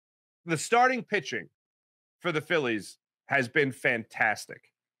the starting pitching for the Phillies has been fantastic.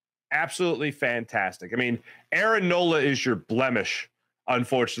 Absolutely fantastic. I mean, Aaron Nola is your blemish,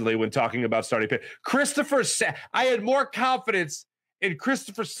 unfortunately, when talking about starting pitch. I had more confidence in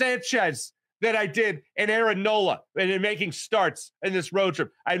Christopher Sanchez than I did in Aaron Nola and in making starts in this road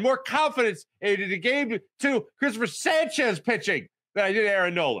trip. I had more confidence in the game to Christopher Sanchez pitching than I did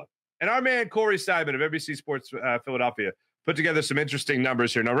Aaron Nola. And our man, Corey Simon of NBC Sports Philadelphia, put together some interesting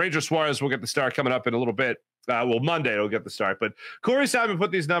numbers here. Now, Ranger Suarez will get the start coming up in a little bit. Monday it'll get the start. But Corey Simon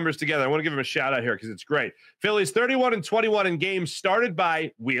put these numbers together. I want to give him a shout out here because it's great. Phillies 31-21 in games started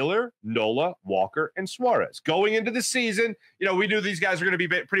by Wheeler, Nola, Walker, and Suarez. Going into the season, we knew these guys were going to be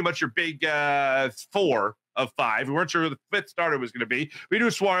pretty much your big 4 of 5. We weren't sure who the 5th starter was going to be. We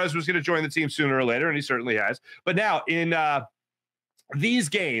knew Suarez was going to join the team sooner or later, and he certainly has. But now in these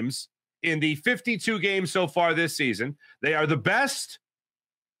games, in the 52 games so far this season, they are the best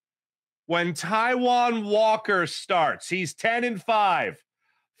when Taijuan Walker starts. He's 10-5,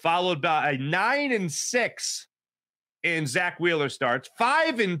 followed by a 9-6 in Zach Wheeler starts,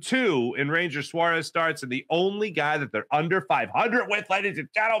 5-2 in Ranger Suarez starts, and the only guy that they're under 500 with, ladies and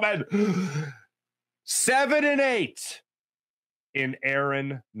gentlemen, 7-8 in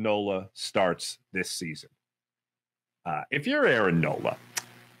Aaron Nola starts this season. If you're Aaron Nola,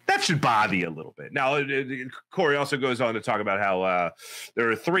 that should bother you a little bit. Now, Corey also goes on to talk about how there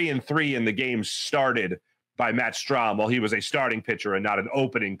are 3-3 in the games started by Matt Strahm while he was a starting pitcher and not an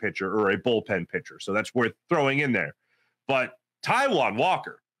opening pitcher or a bullpen pitcher. So that's worth throwing in there. But Taijuan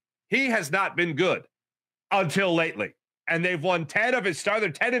Walker, he has not been good until lately. And they've won 10 of his starts.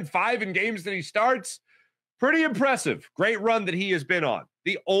 They're 10-5 in games that he starts. Pretty impressive. Great run that he has been on.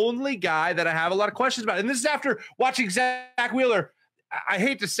 The only guy that I have a lot of questions about, and this is after watching Zach Wheeler. I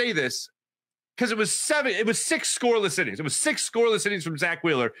hate to say this because it was 6 scoreless innings. It was 6 scoreless innings from Zach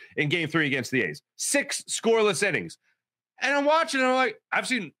Wheeler in game 3 against the A's. 6 scoreless innings. And I'm watching and I'm like, I've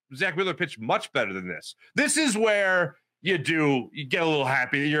seen Zach Wheeler pitch much better than this. This is where you get a little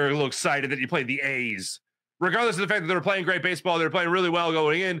happy. You're a little excited that you played the A's. Regardless of the fact that they were playing great baseball, they were playing really well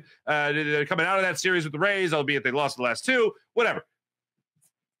going in. They're coming out of that series with the Rays, albeit they lost the last 2, whatever.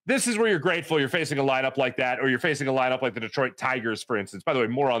 This is where you're grateful you're facing a lineup like that, or you're facing a lineup like the Detroit Tigers, for instance. By the way,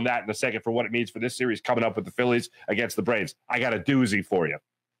 more on that in a second for what it means for this series coming up with the Phillies against the Braves. I got a doozy for you.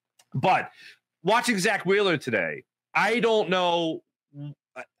 But watching Zach Wheeler today, I don't know.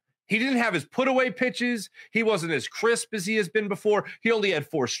 He didn't have his put-away pitches. He wasn't as crisp as he has been before. He only had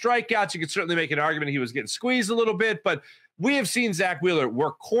 4 strikeouts. You could certainly make an argument he was getting squeezed a little bit, but we have seen Zach Wheeler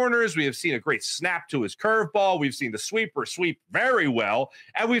work corners. We have seen a great snap to his curveball. We've seen the sweeper sweep very well.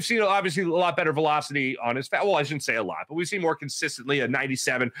 And we've seen, obviously, a lot better velocity on his well, I shouldn't say a lot, but we've seen more consistently a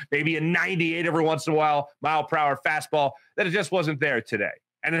 97, maybe a 98 every once in a while, mile-per-hour fastball, that it just wasn't there today.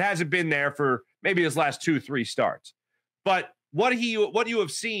 And it hasn't been there for maybe his last 2-3 starts. But what you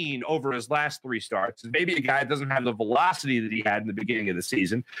have seen over his last 3 starts is maybe a guy that doesn't have the velocity that he had in the beginning of the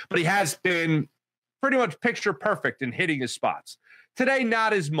season, but he has been pretty much picture perfect in hitting his spots. Today,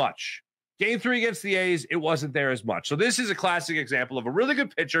 not as much. Game 3 against the A's, it wasn't there as much. So this is a classic example of a really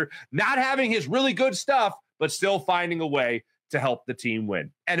good pitcher not having his really good stuff, but still finding a way to help the team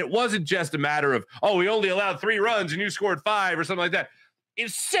win. And it wasn't just a matter of, we only allowed 3 runs and you scored 5 or something like that.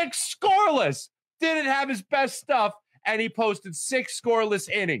 It's 6 scoreless. Didn't have his best stuff, and he posted 6 scoreless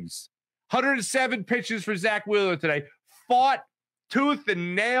innings. 107 pitches for Zach Wheeler today. Fought tooth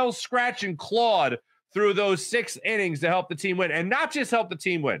and nail, scratch and clawed through those 6 innings to help the team win. And not just help the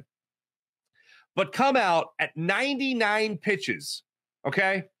team win, but come out at 99 pitches,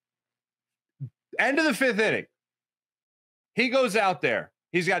 okay? End of the 5th inning. He goes out there.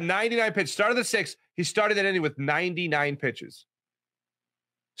 He's got 99 pitches. Started the 6th. He started that inning with 99 pitches.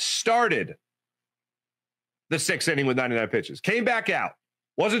 Started the 6th inning with 99 pitches. Came back out.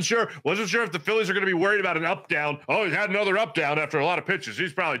 Wasn't sure if the Phillies are going to be worried about an up down. Oh, he's had another up down after a lot of pitches.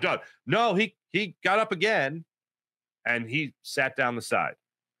 He's probably done. No, he got up again, and he sat down the side.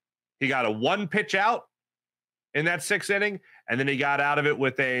 He got a 1 pitch out in that 6th inning, and then he got out of it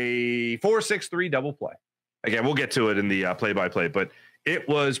with a 4-6-3 double play. Again, we'll get to it in the play-by-play, but it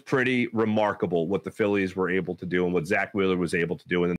was pretty remarkable what the Phillies were able to do and what Zach Wheeler was able to do. And